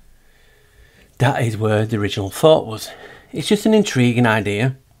 that is where the original thought was. It's just an intriguing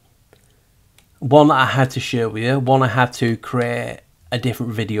idea, one that I had to share with you, one I had to create a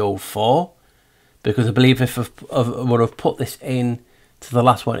different video for, because I believe if I would have put this in to the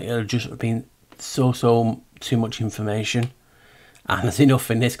last one, it would have just been so too much information, and there's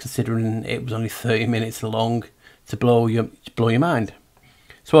enough in this considering it was only 30 minutes long to blow your mind.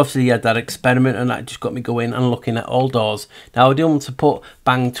 So obviously he had that experiment, and that just got me going and looking at all doors. Now I didn't want to put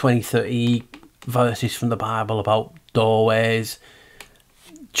bang 20, 30 verses from the Bible about doorways,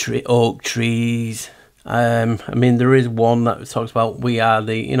 oak trees. I mean, there is one that talks about we are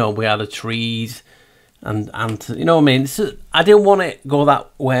the trees, and you know what I mean. So I didn't want to go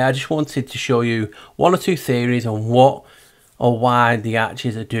that way. I just wanted to show you one or two theories on what or why the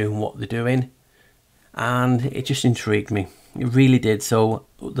arches are doing what they're doing, and it just intrigued me. It really did. So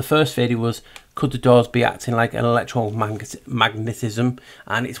the first theory was, could the doors be acting like an electromagnetism,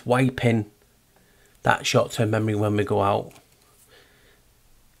 and it's wiping that short-term memory when we go out?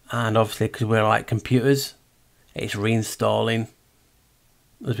 And obviously, because we're like computers, it's reinstalling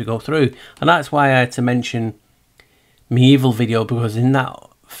as we go through. And that's why I had to mention my evil video, because in that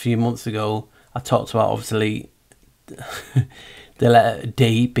a few months ago, I talked about obviously the letter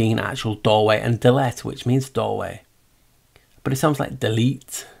D being actual doorway, and delete, which means doorway. But it sounds like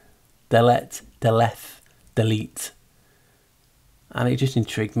delete, delete, delete. And it just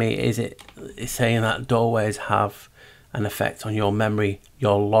intrigued me. It's saying that doorways have an effect on your memory,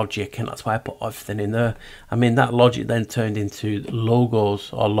 your logic, and that's why I put everything in there. I mean, that logic then turned into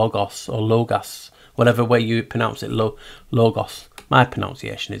logos or logos, whatever way you pronounce it, logos. My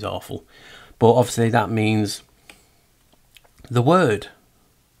pronunciation is awful, but obviously that means the word.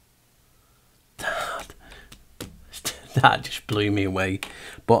 That just blew me away.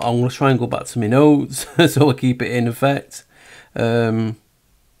 But I'm going to try and go back to my notes so I keep it in effect.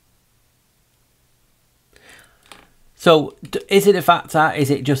 So is it a factor? Is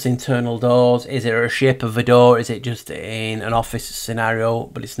it just internal doors? Is it a shape of a door? Is it just in an office scenario?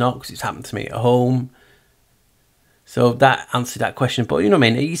 But it's not, because it's happened to me at home. So that answered that question. But you know what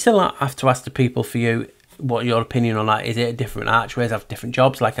I mean? You still have to ask the people for you what your opinion on that. Is it different archways have different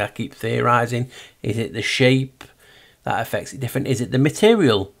jobs, like I keep theorising? Is it the shape that affects it different? Is it the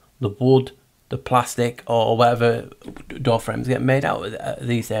material, the wood, the plastic, or whatever door frames get made out of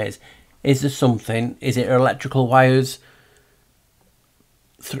these days? Is there something? Is it electrical wires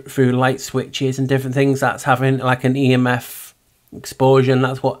through light switches and different things that's having like an EMF explosion?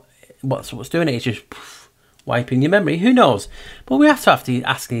 That's what's doing it. It's just wiping your memory. Who knows? But we have to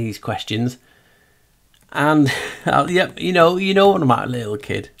ask these questions. And yeah, you know when I'm a little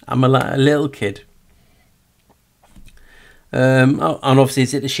kid, I'm a little kid. And obviously,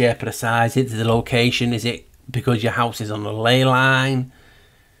 is it the shape of the size? Is it the location? Is it because your house is on a ley line?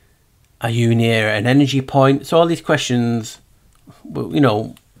 Are you near an energy point? So all these questions, you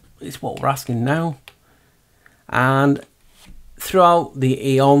know, it's what we're asking now. And throughout the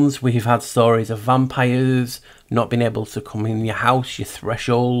eons, we've had stories of vampires not being able to come in your house, your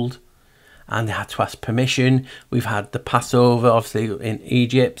threshold, and they had to ask permission. We've had the Passover, obviously, in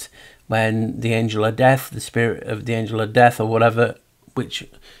Egypt, when the angel of death, the spirit of the angel of death, or whatever, which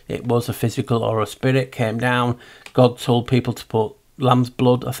it was, a physical or a spirit, came down. God told people to put lamb's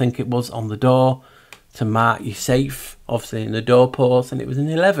blood, I think it was, on the door to mark you safe, obviously in the doorpost, and it was in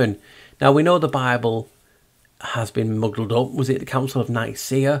 11. Now we know the Bible has been muddled up. Was it the Council of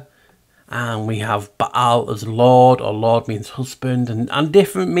Nicaea? And we have Baal as Lord, or Lord means husband, and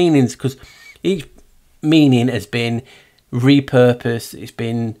different meanings, because each meaning has been repurposed. It's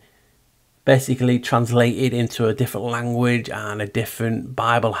been basically translated into a different language, and a different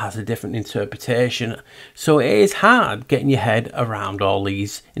Bible has a different interpretation. So it is hard getting your head around all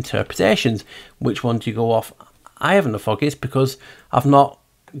these interpretations. Which one do you go off? I haven't the foggiest, because I've not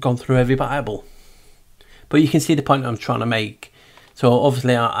gone through every Bible. But you can see the point I'm trying to make. So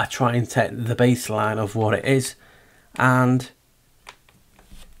obviously I try and take the baseline of what it is, and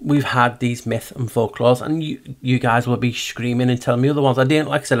we've had these myths and folklores, and you guys will be screaming and telling me other ones. Like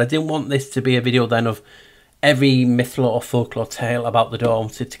I said, I didn't want this to be a video then of every myth or folklore tale about the door. I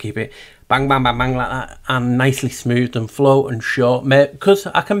wanted to keep it bang, bang, bang, bang like that, and nicely smooth and flow and short, because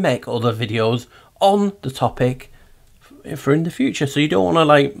I can make other videos on the topic for in the future. So you don't want to,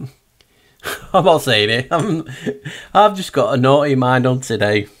 like, I'm not saying it. I've just got a naughty mind on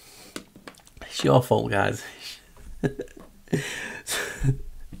today. It's your fault, guys.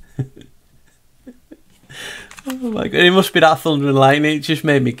 Oh my god, it must be that thunder and lightning. It just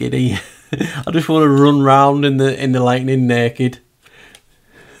made me giddy. I just want to run round in the lightning naked.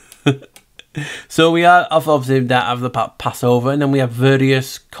 So we have obviously that have the Passover, and then we have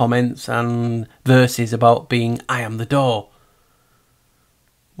various comments and verses about being I am the door.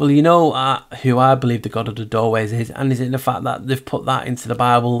 Well, you know who I believe the God of the doorways is, and is it the fact that they've put that into the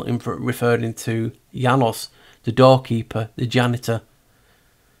Bible, referring to Janus, the doorkeeper, the janitor.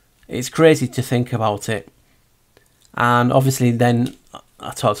 It's crazy to think about it. And obviously then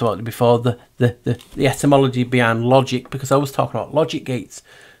I talked about it before, the etymology behind logic, because I was talking about logic gates,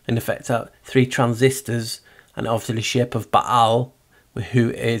 in effect, 3 transistors, and obviously the shape of Baal, who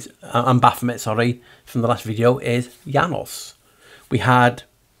is, and Baphomet, sorry, from the last video, is Janus. We had,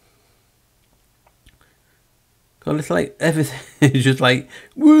 God, it's like everything is just like,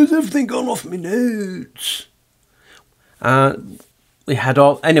 where's everything gone off my notes? We had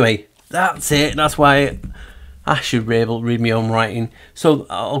all, anyway, that's it. That's why I should be able to read my own writing. So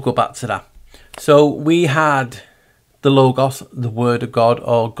I'll go back to that. So we had the Logos, the Word of God,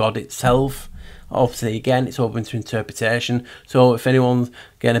 or God itself. Obviously, again, it's open to interpretation. So if anyone's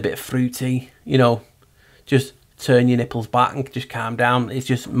getting a bit fruity, you know, just turn your nipples back and just calm down. It's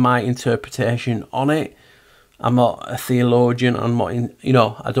just my interpretation on it. I'm not a theologian. I'm not in, you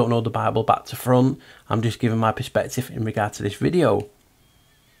know, I don't know the Bible back to front. I'm just giving my perspective in regard to this video.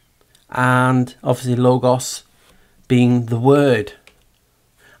 And obviously Logos being the word.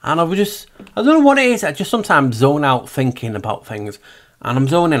 And I don't know what it is. I just sometimes zone out thinking about things. And I'm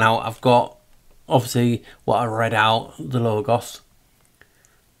zoning out. I've got, obviously, what I read out, the Logos.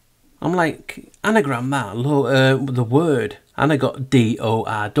 I'm like, anagram that, the word. And I got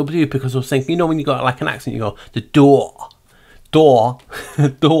D-O-R-W, because I was thinking, you know, when you got like an accent, you go, the door. Door.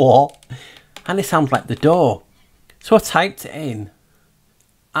 Door. And it sounds like the door. So I typed it in.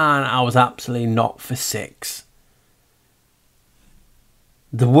 And I was absolutely knocked for 6.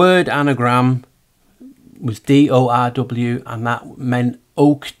 The word anagram was D-O-R-W, and that meant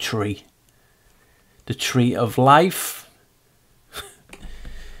oak tree. The tree of life.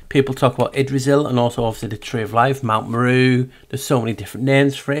 People talk about Idrisil, and also obviously the tree of life, Mount Meru. There's so many different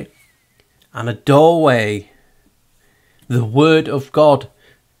names for it. And a doorway. The word of God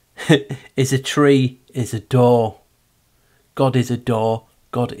is a tree, is a door. God is a door.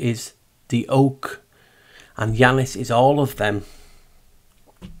 God is the oak. And Janus is all of them.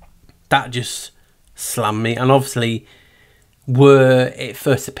 That just slammed me. And obviously, where it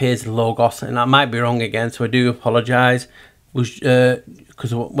first appears, Logos, and I might be wrong again, so I do apologise. Was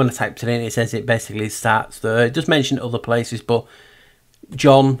because when I typed it in, it says it basically starts there. It does mention other places, but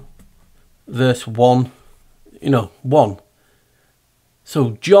John, verse 1, you know, 1.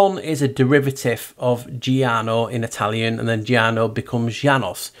 So John is a derivative of Giano in Italian, and then Giano becomes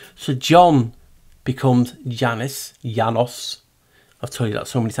Janus. So John becomes Janus. I've told you that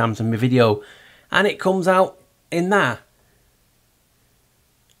so many times in my video. And it comes out in that.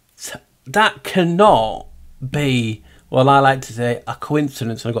 That cannot be, well, I like to say, a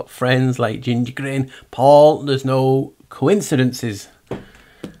coincidence. I've got friends like Ginger Green, Paul, there's no coincidences.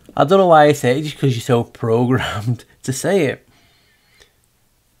 I don't know why I say it, just because you're so programmed to say it.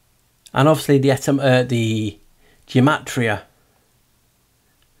 And obviously the gematria.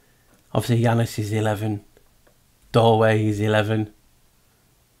 Obviously Janus is 11. Doorway is 11.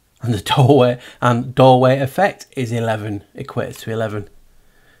 And the doorway effect is 11. Equates to 11.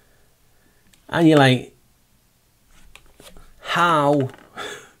 And you're like, how?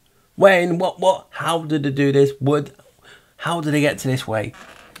 When? What? How did they do this? How did they get to this way?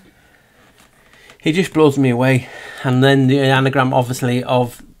 It just blows me away. And then the anagram, obviously,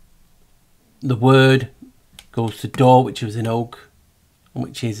 of the word goes to door, which was an oak,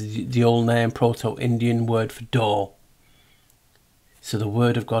 which is the old name, Proto-Indian word for door. So the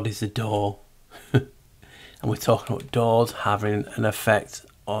word of God is the door. And we're talking about doors having an effect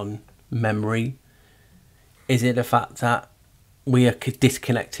on memory. Is it the fact that we are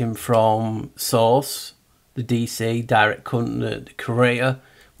disconnecting from source, the DC, direct the creator,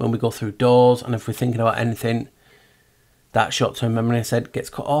 when we go through doors? And if we're thinking about anything, that short-term memory, I said, gets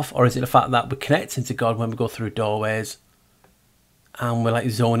cut off? Or is it the fact that we're connecting to God when we go through doorways and we're like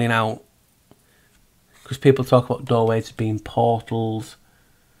zoning out? Because people talk about doorways as being portals.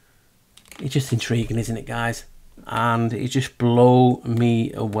 It's just intriguing, isn't it, guys? And it just blew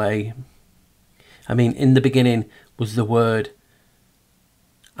me away. I mean, in the beginning was the Word,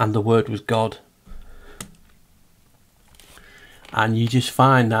 and the Word was God. And you just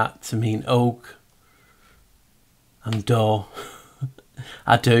find that to mean oak and door.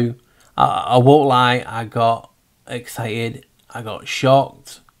 I do. I won't lie, I got excited, I got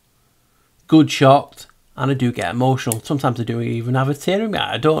shocked, good shocked, and I do get emotional. Sometimes I do even have a tear in my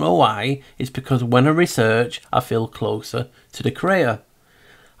eye. I don't know why. It's because when I research, I feel closer to the creator.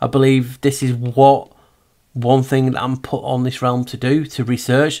 I believe this is what one thing that I'm put on this realm to do, to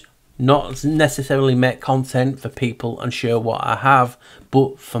research, not necessarily make content for people and share what I have,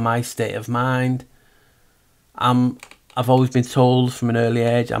 but for my state of mind. I've always been told from an early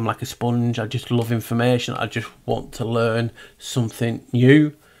age, I'm like a sponge. I just love information. I just want to learn something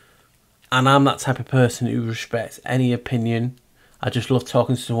new. And I'm that type of person who respects any opinion. I just love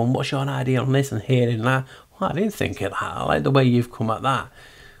talking to someone. What's your idea on this? And hearing that. Well, I didn't think of that. I like the way you've come at that.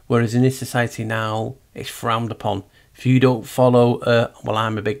 Whereas in this society now, it's frowned upon. If you don't follow, well,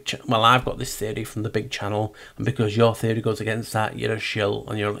 I've got this theory from the big channel, and because your theory goes against that, you're a shill,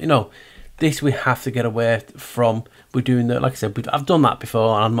 and you're, you know, this we have to get away from. We're doing that, like I said, I've done that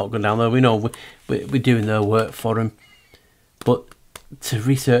before, and I'm not going down there. We know we're doing their work for them, but to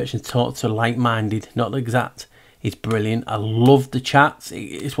research and talk to like-minded, not exact, is brilliant. I love the chats.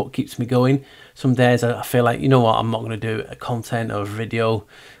 It's what keeps me going. Some days I feel like, you know what, I'm not going to do a content or a video.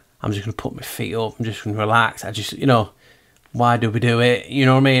 I'm just going to put my feet up. I'm just going to relax. I just, you know, why do we do it? You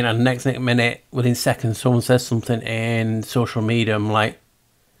know what I mean? And the next minute, within seconds, someone says something in social media. I'm like,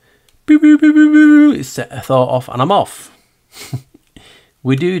 boo, boo, boo, boo, boo. It's set a thought off and I'm off.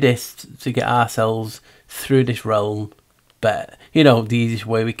 We do this to get ourselves through this realm, but, you know, the easiest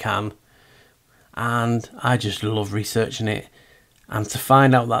way we can. And I just love researching it. And to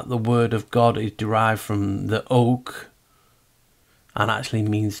find out that the word of God is derived from the oak and actually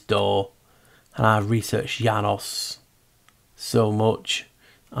means door. And I researched Janus so much.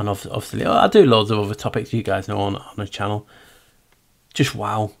 And obviously, I do loads of other topics you guys know on the channel. Just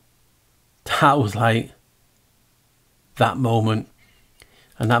wow. That was like that moment.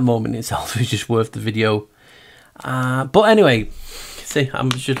 And that moment itself is just worth the video. But anyway, see,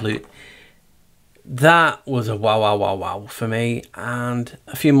 I'm just like, that was a wow for me. And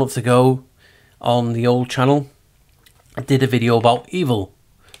a few months ago on the old channel, I did a video about evil,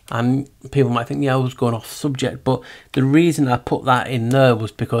 and people might think, yeah, I was going off subject, but the reason I put that in there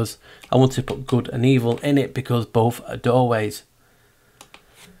was because I wanted to put good and evil in it, because both are doorways.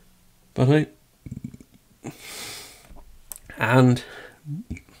 And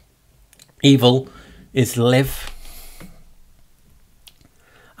evil is live.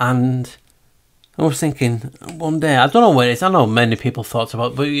 And I was thinking one day, I don't know where it is, I know many people thought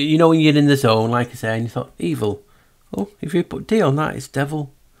about it, but you know when you're in the zone, like I say, and you thought, evil. Oh, if you put D on that, it's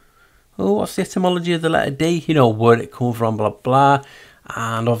devil. Oh, what's the etymology of the letter D? You know, where it comes from, blah, blah.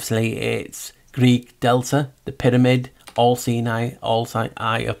 And obviously it's Greek delta, the pyramid, all-seeing eye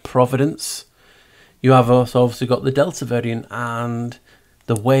of providence. You have also obviously got the delta variant and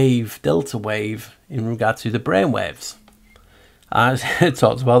the wave, delta wave, in regard to the brain waves. I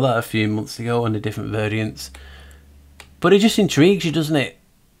talked about that a few months ago and the different variants. But it just intrigues you, doesn't it?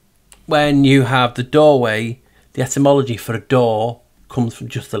 When you have the doorway, the etymology for a door comes from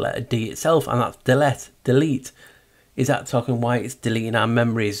just the letter D itself, and that's delete. Is that talking why it's deleting our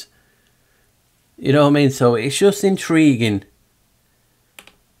memories? You know what I mean? So it's just intriguing.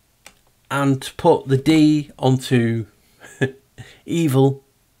 And to put the D onto evil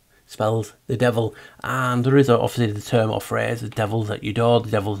spells the devil, and there is obviously the term or phrase, the devil's at your door,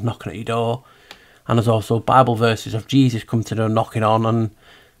 the devil's knocking at your door, and there's also Bible verses of Jesus coming to them knocking on, and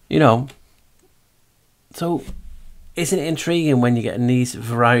you know, so isn't it intriguing when you get in these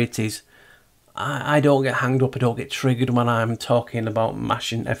varieties? I don't get hanged up, I don't get triggered when I'm talking about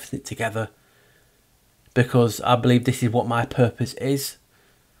mashing everything together, because I believe this is what my purpose is.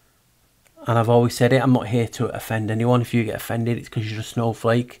 And I've always said it, I'm not here to offend anyone. If you get offended, it's because you're a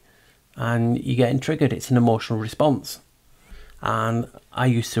snowflake and you're getting triggered. It's an emotional response. And I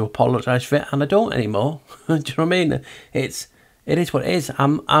used to apologise for it, and I don't anymore. Do you know what I mean? It is what it is.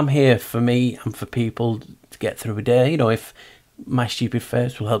 I'm here for me and for people to get through a day. You know, if my stupid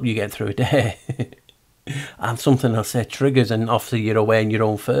face will help you get through a day. And something I'll say triggers, and obviously you're aware in your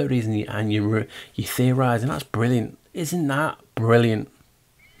own theories and you theorise, and that's brilliant. Isn't that brilliant?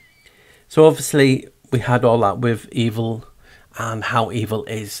 So obviously we had all that with evil and how evil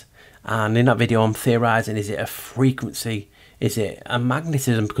is. And in that video I'm theorising, is it a frequency? Is it a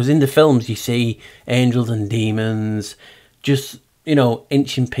magnetism? Because in the films you see angels and demons just, you know,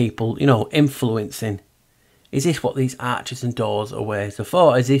 inching people, you know, influencing. Is this what these arches and doors are ways of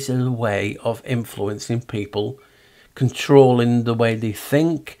for? Is this a way of influencing people, controlling the way they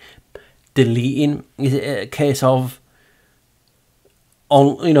think, deleting? Is it a case of,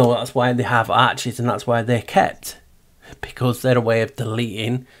 you know, that's why they have arches and that's why they're kept, because they're a way of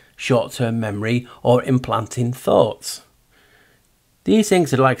deleting short-term memory or implanting thoughts. These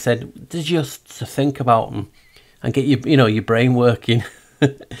things are, like I said, they're just to think about them and get your brain working.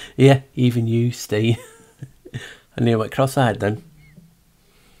 Yeah, even you, Steve. I knew I went cross-eyed then.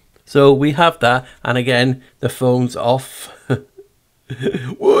 So we have that, and again the phone's off.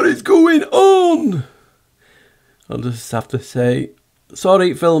 What is going on? I'll just have to say,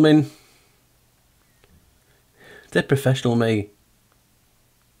 sorry, filming. They're professional, me.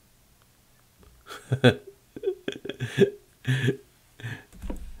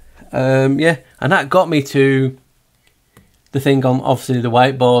 Yeah, and that got me to the thing on obviously the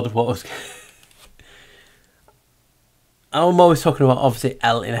whiteboard. What was I'm always talking about obviously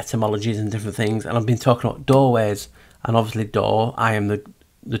L in etymologies and different things, and I've been talking about doorways, and obviously door. I am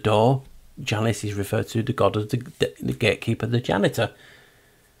the door. Janus is referred to the god as the gatekeeper, the janitor.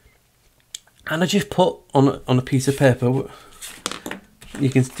 And I just put on a piece of paper. You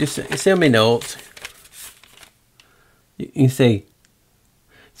can just see on my notes. You can see.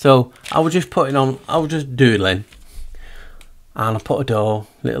 So I was just putting on. I was just doodling. And I put a door,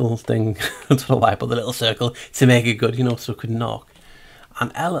 little thing, I don't know why I put the little circle to make it good, you know, so I could knock.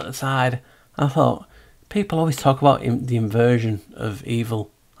 And L at the side, I thought, people always talk about the inversion of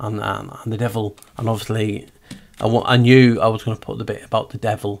evil and the devil. And obviously, I knew I was going to put the bit about the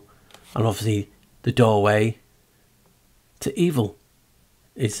devil. And obviously, the doorway to evil.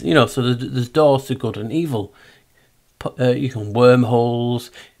 It's, you know, so there's doors to good and evil. You can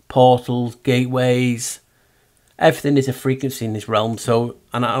wormholes, portals, gateways. Everything is a frequency in this realm. So,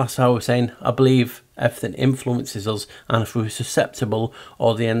 and that's how I was saying, I believe everything influences us, and if we're susceptible,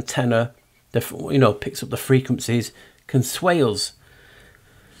 or the antenna, you know, picks up the frequencies, can sway us.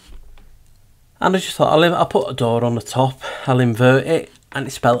 And I just thought, I'll put a door on the top, I'll invert it, and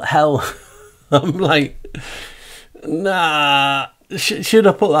it's spelled hell. I'm like, nah, should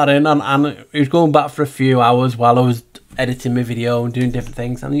I put that in? And it was going back for a few hours while I was editing my video and doing different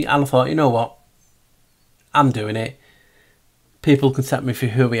things, and I thought, you know what? I'm doing it. People can set me for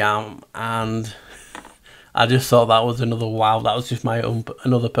who I am, and I just thought that was another wow. That was just my own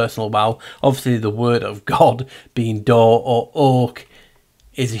another personal wow. Obviously, the word of God being door or oak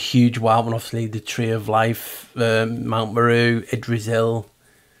is a huge wow, and obviously the tree of life, Mount Meru, Idrisil,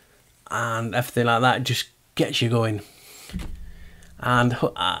 and everything like that just gets you going. And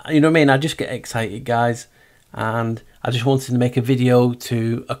you know what I mean? I just get excited, guys, and I just wanted to make a video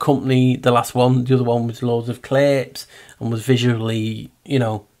to accompany the last one. The other one was loads of clips and was visually, you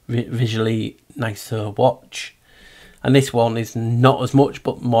know, visually nice to watch. And this one is not as much,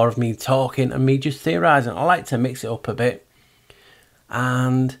 but more of me talking and me just theorising. I like to mix it up a bit.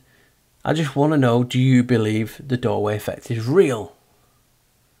 And I just want to know, do you believe the doorway effect is real?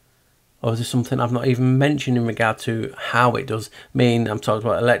 Or is there something I've not even mentioned in regard to how it does? I mean, I'm talking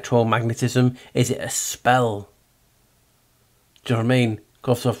about electromagnetism. Is it a spell? Do you know what I mean?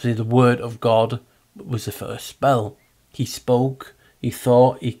 Because obviously the word of God was the first spell. He spoke, he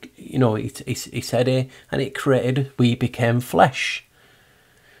thought, he said it, and it created, we became flesh.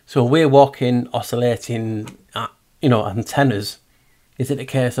 So we're walking, oscillating, antennas. Is it a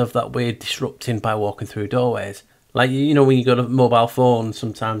case of that we're disrupting by walking through doorways? Like, you know, when you got a mobile phone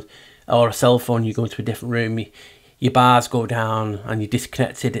sometimes, or a cell phone, you go into a different room, your bars go down and you're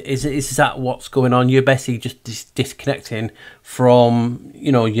disconnected. Is that what's going on? You're basically just disconnecting from,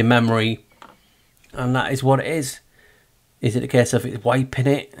 you know, your memory, and that is what it is. Is it a case of it's wiping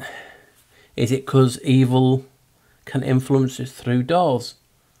it? Is it because evil can influence us through doors?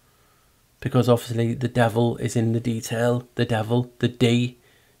 Because obviously the devil is in the detail. The devil, the D,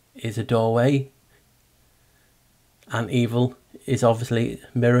 is a doorway, and evil is obviously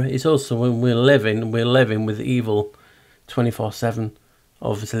mirror is us. So when we're living with evil 24/7,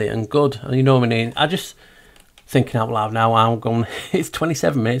 obviously, and good. And you know what I mean? I just thinking out loud now. I'm going. It's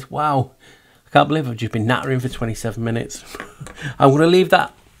 27 minutes. Wow, I can't believe I've just been nattering for 27 minutes. I'm going to leave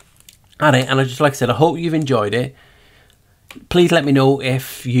that at it. And I just, like I said, I hope you've enjoyed it. Please let me know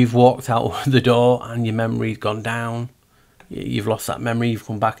if you've walked out the door and your memory's gone down. You've lost that memory. You've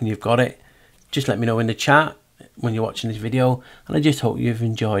come back and you've got it. Just let me know in the chat when you're watching this video, and I just hope you've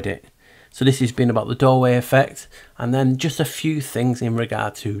enjoyed it. So this has been about the doorway effect, and then just a few things in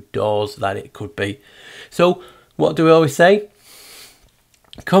regard to doors that it could be. So what do we always say?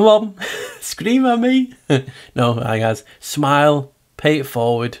 Come on, scream at me. No, hi guys, smile, pay it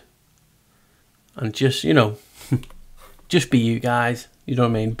forward, and just, you know, just be you guys, you know what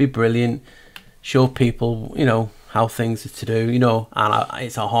I mean? Be brilliant, show people, you know, how things are to do, you know, and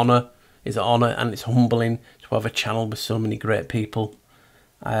it's an honour and it's humbling to have a channel with so many great people.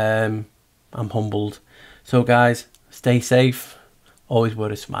 I'm humbled. So guys, stay safe, always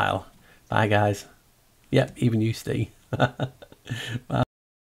wear a smile. Bye guys. Yep, even you, Steve. Bye.